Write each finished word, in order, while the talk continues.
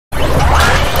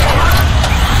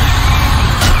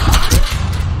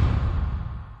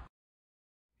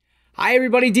Hi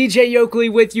everybody, DJ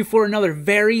Yoakley with you for another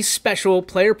very special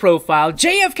player profile,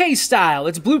 JFK style.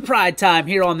 It's Blue Pride time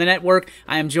here on the network.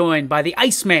 I am joined by the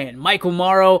Iceman, Michael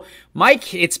Mauro.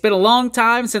 Mike, it's been a long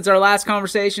time since our last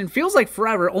conversation. Feels like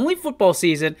forever, only football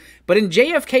season, but in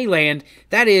JFK land,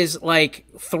 that is like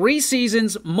 3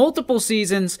 seasons, multiple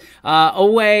seasons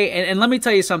away. And let me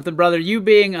tell you something, brother, you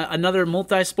being another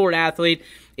multi-sport athlete,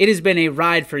 it has been a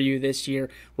ride for you this year.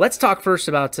 Let's talk first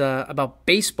about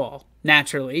baseball.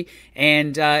 Naturally,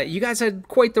 and you guys had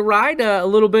quite the ride. A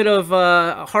little bit of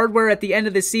hardware at the end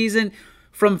of the season.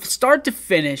 From start to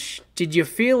finish, did you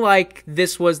feel like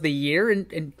this was the year?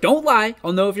 And don't lie,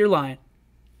 I'll know if you're lying.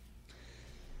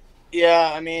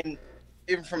 Yeah, I mean,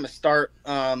 even from the start,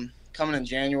 coming in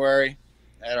January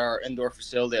at our indoor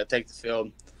facility at Take the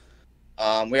Field,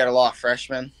 we had a lot of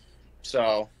freshmen,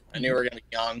 so I knew we were going to be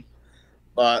young.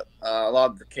 But a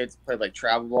lot of the kids played like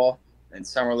travel ball and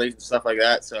summer leagues and stuff like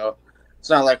that, so it's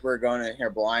not like we're going in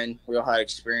here blind. We all had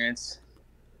experience.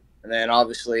 And then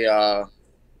obviously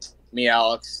me,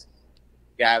 Alex,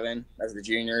 Gavin, as the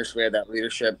juniors, we had that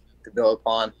leadership to build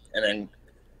upon. And then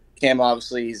Cam,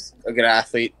 obviously, he's a good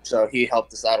athlete, so he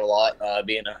helped us out a lot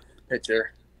being a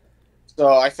pitcher.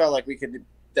 So I felt like we could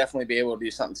definitely be able to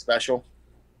do something special.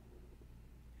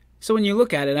 So when you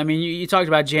look at it, I mean, you talked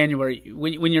about January.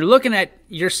 When you're looking at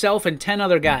yourself and 10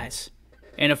 other guys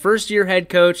and a first-year head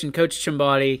coach and Coach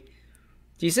Chimbati,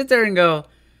 do you sit there and go,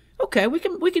 okay, we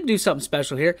can do something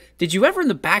special here? Did you ever in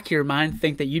the back of your mind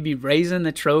think that you'd be raising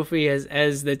the trophy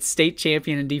as the state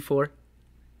champion in D4?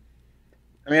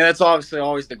 I mean, that's obviously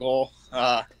always the goal.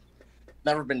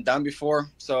 Never been done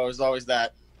before, so there's always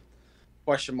that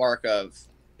question mark of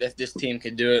if this team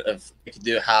could do it, if they could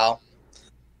do it, how.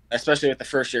 Especially with the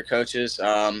first-year coaches,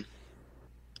 like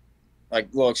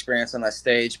little experience on that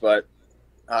stage, but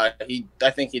I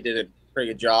think he did a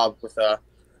pretty good job with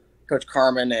Coach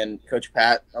Carmen and Coach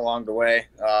Pat along the way.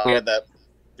 We had that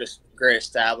just great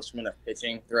establishment of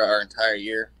pitching throughout our entire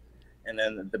year. And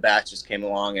then the batch just came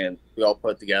along and we all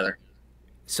put it together.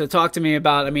 So talk to me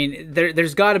about, I mean,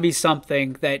 there's got to be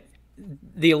something that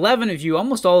the 11 of you,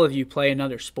 almost all of you play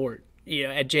another sport,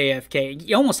 at JFK.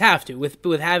 You almost have to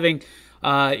with having,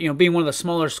 being one of the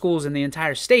smaller schools in the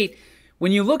entire state.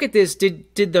 When you look at this,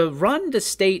 did the run to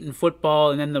state in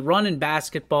football and then the run in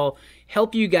basketball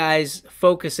help you guys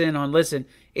focus in on, listen,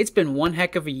 it's been one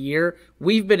heck of a year.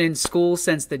 We've been in school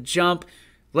since the jump.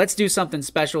 Let's do something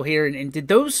special here. And did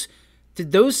those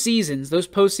seasons, those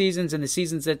postseasons and the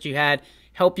seasons that you had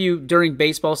help you during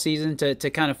baseball season to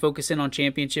kind of focus in on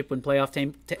championship when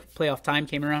playoff time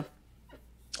came around?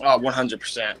 Oh,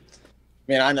 100%. I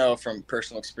mean, I know from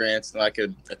personal experience that I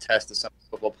could attest to some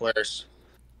football players.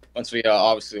 Once we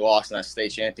obviously lost in that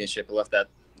state championship, it left that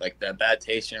bad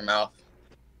taste in your mouth.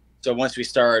 So once we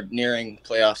started nearing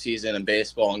playoff season in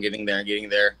baseball and getting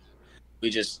there, we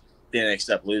just didn't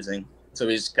accept losing. So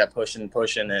we just kept pushing,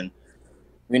 and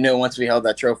we knew once we held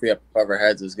that trophy up above our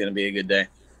heads, it was going to be a good day.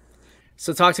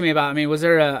 So talk to me about, I mean, was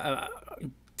there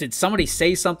did somebody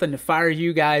say something to fire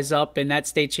you guys up in that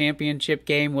state championship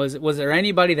game? Was there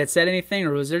anybody that said anything,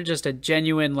 or was there just a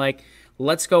genuine, like,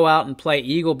 let's go out and play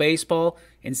Eagle baseball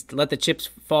and let the chips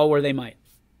fall where they might?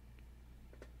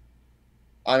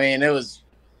 I mean, it was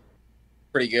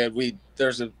pretty good.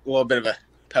 There's a little bit of a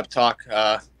pep talk.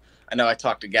 I know I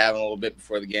talked to Gavin a little bit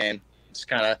before the game. Just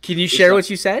kind of. Can you share what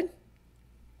you said?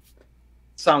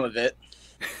 Some of it.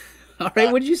 All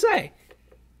right, what did you say?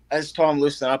 I just told him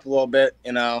loosen up a little bit,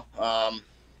 kind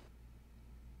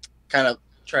of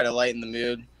try to lighten the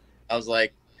mood. I was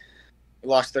like, we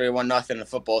lost 31-0 in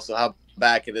football, so how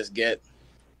bad could this get?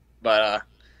 But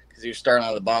because he was starting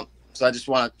on the bump. So I just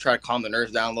want to try to calm the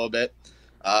nerves down a little bit.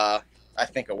 I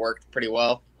think it worked pretty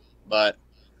well, but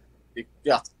you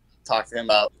have to talk to him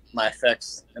about my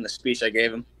effects and the speech I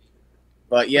gave him.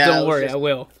 But yeah, don't worry, I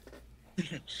will.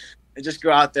 Just go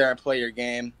out there and play your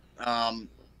game.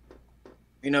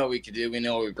 We know what we could do. We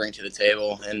know what we bring to the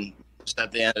table, and just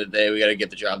at the end of the day, we got to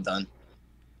get the job done.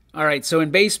 All right, so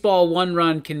in baseball, one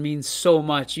run can mean so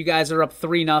much. You guys are up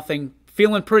 3-0,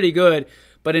 feeling pretty good,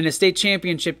 but in a state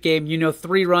championship game,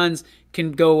 3 runs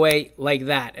can go away like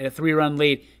that at a 3-run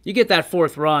lead. You get that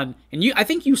 4th run, and I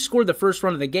think you scored the first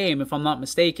run of the game, if I'm not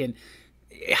mistaken.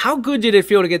 How good did it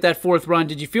feel to get that 4th run?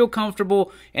 Did you feel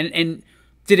comfortable, and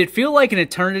did it feel like an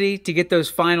eternity to get those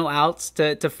final outs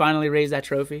to finally raise that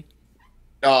trophy?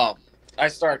 Oh, I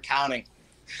started counting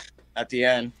at the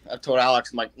end. I told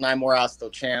Alex, I'm like, 9 more outs till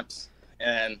champs,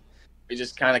 and we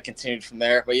just kind of continued from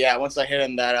there. But yeah, once I hit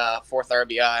him that 4th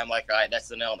RBI, I'm like, all right, that's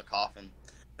the nail in the coffin.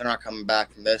 They're not coming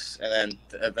back from this. And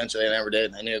then eventually they never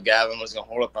did. I knew Gavin was going to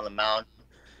hold up on the mound,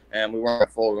 and we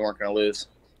weren't full. We weren't going to lose.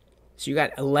 So you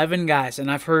got 11 guys,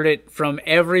 and I've heard it from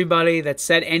everybody that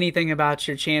said anything about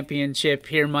your championship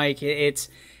here, Mike. It's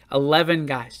 11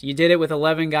 guys. You did it with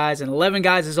 11 guys, and 11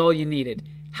 guys is all you needed.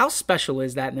 How special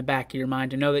is that in the back of your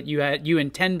mind to know that you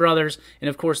and 10 brothers, and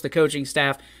of course the coaching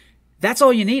staff, that's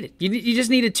all you needed. You just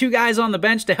needed 2 guys on the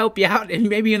bench to help you out, and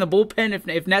maybe in the bullpen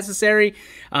if necessary,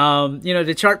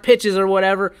 to chart pitches or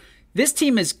whatever. This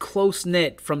team is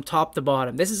close-knit from top to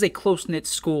bottom. This is a close-knit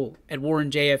school at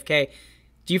Warren JFK.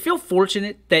 Do you feel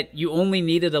fortunate that you only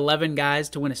needed 11 guys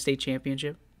to win a state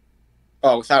championship?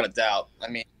 Oh, without a doubt. I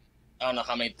mean, I don't know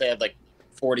how many. They had like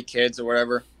 40 kids or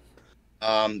whatever.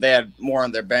 They had more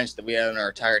on their bench than we had on our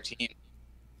entire team.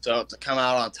 So to come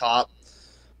out on top,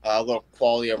 a little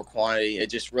quality over quantity, it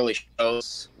just really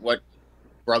shows what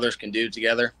brothers can do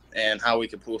together and how we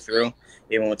can pull through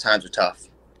even when times are tough.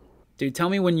 Dude, tell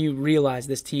me when you realized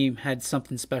this team had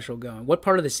something special going. What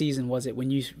part of the season was it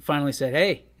when you finally said,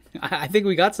 hey, I think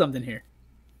we got something here?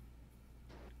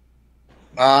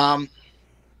 I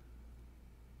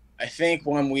think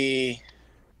when it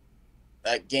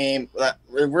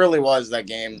really was that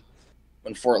game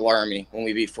when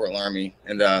we beat Fort Laramie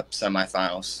in the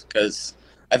semifinals, because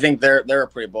I think they're a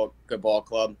pretty good ball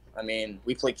club. I mean,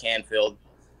 we played Canfield,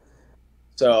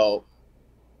 so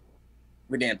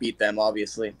we didn't beat them,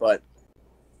 obviously, but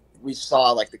we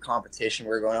saw like the competition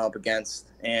we were going up against,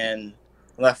 and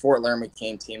when that Fort Laramie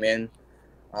team in,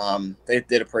 they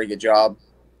did a pretty good job.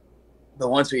 But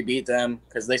once we beat them,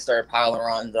 because they started piling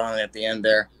runs on at the end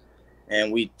there,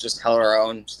 and we just held our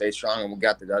own, stayed strong, and we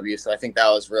got the W. So I think that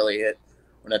was really it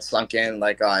when it sunk in.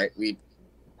 Like, all right, we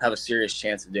have a serious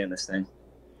chance of doing this thing.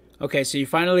 Okay, so you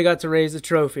finally got to raise the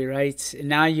trophy, right? And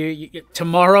now you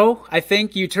tomorrow, I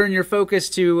think you turn your focus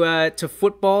to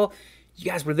football. You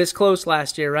guys were this close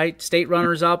last year, right? State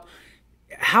runners up.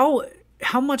 How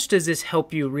much does this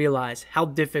help you realize how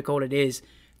difficult it is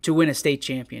to win a state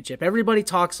championship? Everybody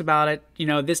talks about it,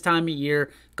 this time of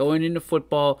year, going into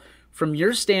football. From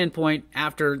your standpoint,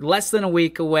 after less than a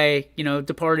week away,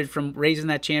 departed from raising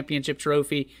that championship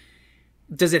trophy,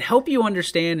 does it help you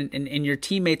understand and your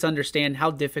teammates understand how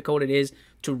difficult it is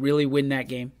to really win that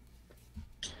game?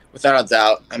 Without a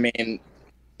doubt. I mean,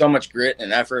 so much grit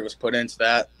and effort was put into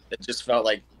that. It just felt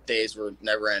like days were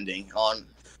never ending, on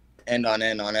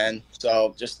end.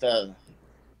 So just to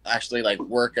actually like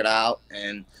work it out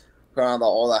and put on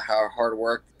all that hard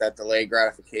work, that delayed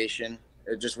gratification,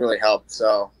 it just really helped.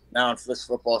 So now for this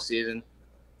football season,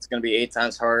 it's going to be 8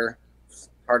 times harder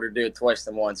to do it twice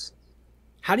than once.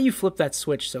 How do you flip that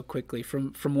switch so quickly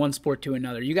from one sport to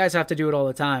another? You guys have to do it all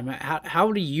the time.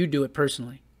 How do you do it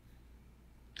personally?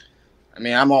 I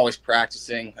mean, I'm always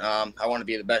practicing. I want to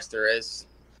be the best there is.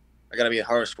 I got to be the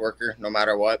hardest worker no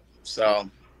matter what.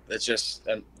 So it's just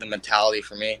the mentality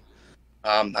for me.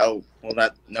 I will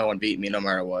let no one beat me no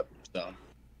matter what. So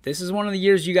this is one of the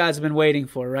years you guys have been waiting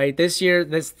for, right? This year,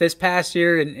 this past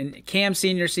year, and Cam's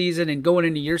senior season and going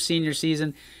into your senior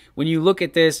season, when you look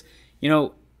at this,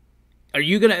 are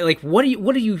you gonna what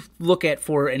do you look at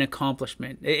for an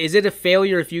accomplishment? Is it a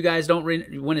failure if you guys don't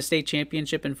win a state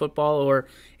championship in football, or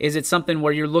is it something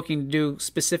where you're looking to do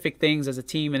specific things as a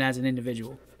team and as an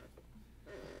individual?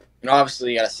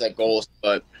 Obviously you got to set goals,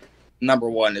 but number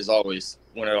one is always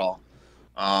win it all.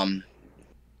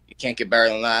 You can't get better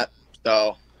than that.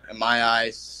 So in my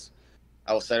eyes,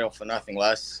 I will settle for nothing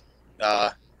less.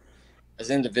 As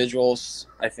individuals,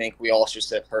 I think we all should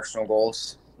set personal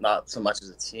goals, not so much as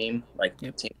a team,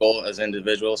 team goal as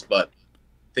individuals, but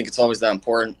I think it's always that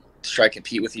important to try to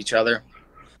compete with each other.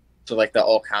 So like the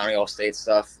all county, all state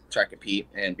stuff, try to compete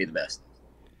and be the best.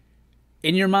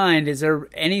 In your mind, is there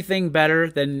anything better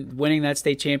than winning that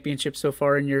state championship so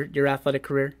far in your athletic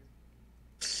career?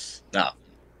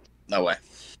 No way.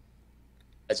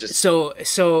 It's just so,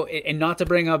 and not to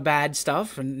bring up bad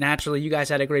stuff, and naturally you guys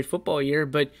had a great football year,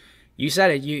 but you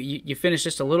said it, you finished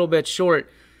just a little bit short.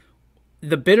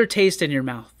 The bitter taste in your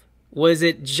mouth, was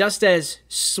it just as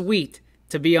sweet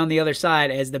to be on the other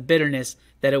side as the bitterness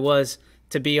that it was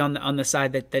to be on the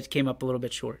side that came up a little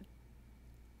bit short?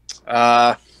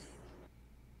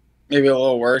 Maybe a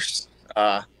little worse.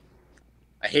 I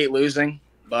hate losing,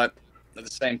 but at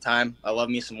the same time, I love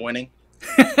me some winning.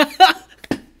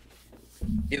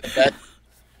 Be the best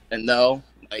and know,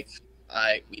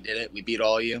 we did it. We beat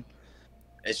all of you.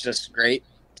 It's just great.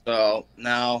 So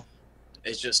now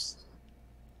it's just,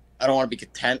 I don't want to be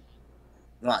content.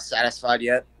 I'm not satisfied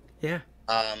yet. Yeah.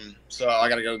 So I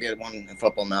got to go get one in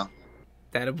football now.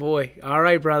 That a boy. All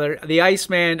right, brother. The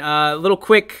Iceman, little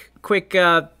quick,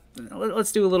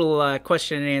 let's do a little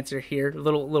question and answer here. A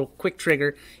little quick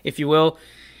trigger, if you will.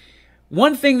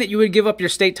 One thing that you would give up your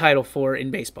state title for in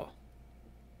baseball?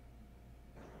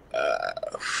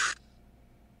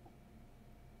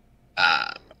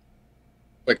 Uh,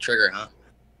 quick trigger, huh?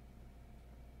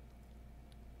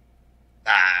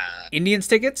 Indians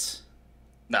tickets?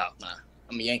 No.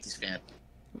 I'm a Yankees fan.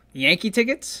 Yankee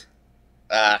tickets?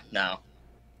 No.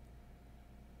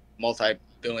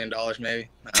 Multi-billion-dollars, maybe.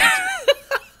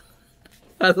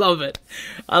 I love it.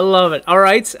 All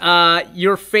right.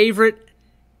 Your favorite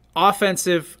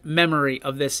offensive memory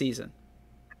of this season,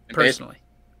 personally?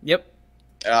 Yep.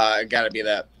 It got to be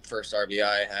that first RBI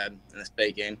I had in the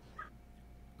state game.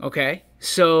 Okay.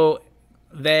 So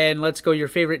then let's go your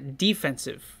favorite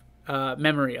defensive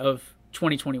memory of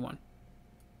 2021.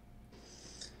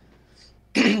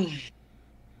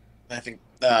 I think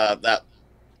that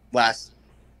last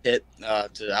hit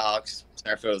to Alex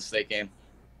Snarfield of the state game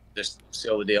just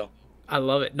sealed the deal. I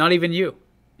love it. Not even you.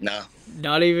 No.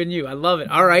 Not even you. I love it.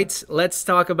 All right. Let's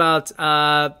talk about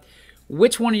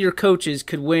which one of your coaches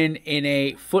could win in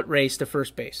a foot race to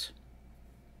first base.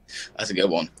 That's a good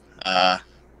one. I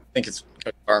think it's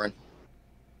Coach Carmen.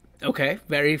 Okay.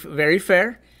 Very, very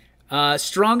fair.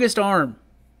 Strongest arm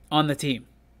on the team.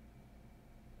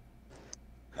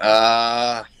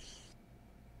 I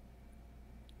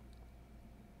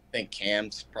think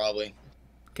Cam's probably.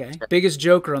 Okay. Biggest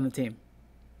joker on the team.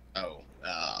 Oh,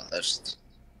 that's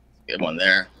a good one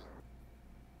there.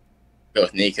 Go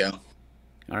with Nico.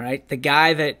 All right. The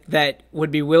guy that would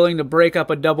be willing to break up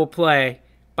a double play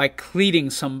by cleating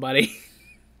somebody.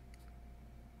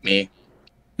 Me.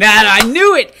 Nah, I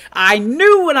knew it. I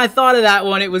knew when I thought of that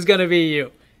one it was going to be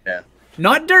you. Yeah.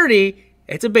 Not dirty.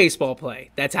 It's a baseball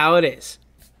play. That's how it is.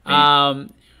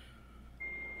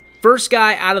 First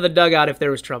guy out of the dugout if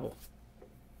there was trouble.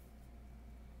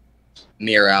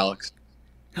 Me or Alex.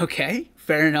 Okay,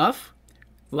 fair enough.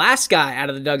 Last guy out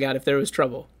of the dugout if there was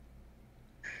trouble.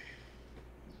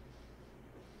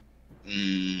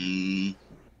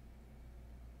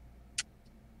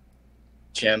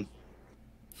 Jim.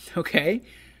 Okay.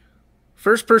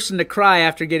 First person to cry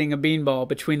after getting a beanball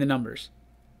between the numbers.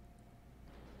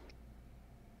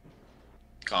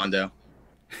 Condo.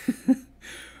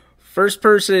 First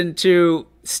person to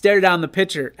stare down the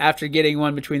pitcher after getting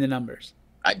one between the numbers.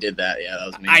 I did that. Yeah, that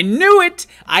was me. I knew it.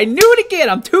 I knew it again.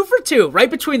 I'm 2 for 2.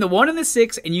 Right between the 1 and the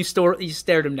 6, and you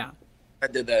stared him down. I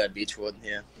did that at Beechwood.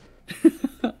 Yeah.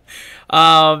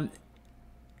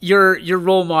 Your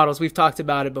role models. We've talked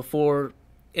about it before.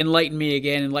 Enlighten me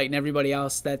again. Enlighten everybody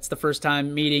else. That's the first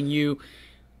time meeting you.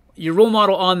 Your role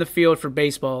model on the field for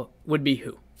baseball would be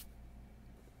who?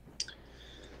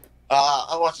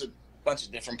 I watched a bunch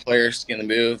of different players get in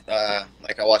the move. I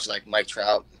watched Mike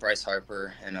Trout, Bryce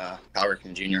Harper, and Cal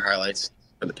Ripken Jr. highlights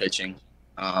for the pitching.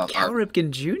 Cal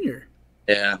Ripken Jr.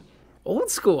 Yeah. Old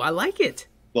school. I like it.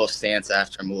 A little stance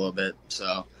after him a little bit.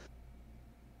 So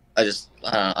I'm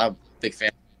a big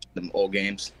fan of the old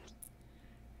games.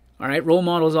 All right, role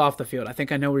models off the field. I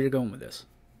think I know where you're going with this.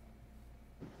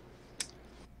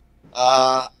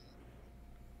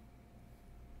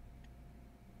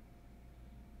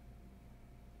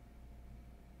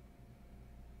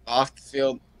 Off the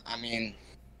field,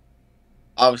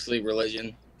 obviously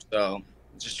religion. So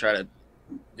just try to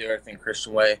do everything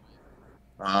Christian way.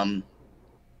 A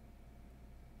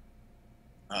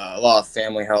lot of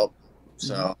family help.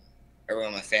 So everyone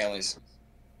in my family's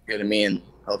good to me and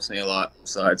helps me a lot.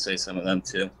 So I'd say some of them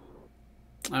too.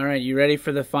 All right, you ready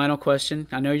for the final question?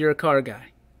 I know you're a car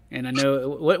guy, and I know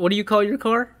what do you call your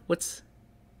car? What's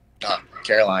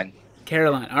Caroline.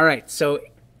 Caroline. All right. So,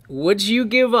 would you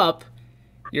give up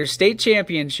your state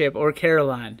championship or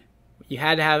Caroline? You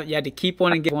had to keep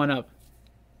one and give one up.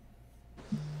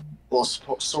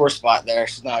 Little sore spot there.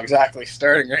 She's not exactly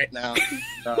starting right now.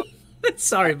 So,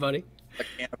 sorry, buddy. I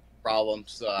can't have a problem,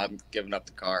 so I'm giving up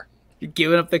the car. You're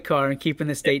giving up the car and keeping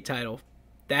the state title.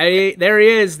 There he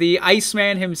is, the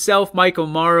Iceman himself, Michael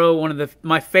Mauro, one of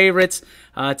my favorites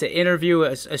to interview,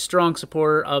 a strong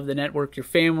supporter of the network. Your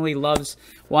family loves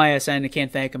YSN. I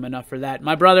can't thank him enough for that.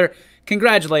 My brother,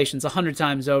 congratulations 100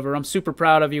 times over. I'm super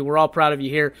proud of you. We're all proud of you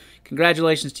here.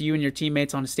 Congratulations to you and your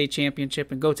teammates on a state championship,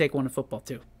 and go take one in football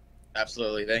too.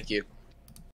 Absolutely. Thank you.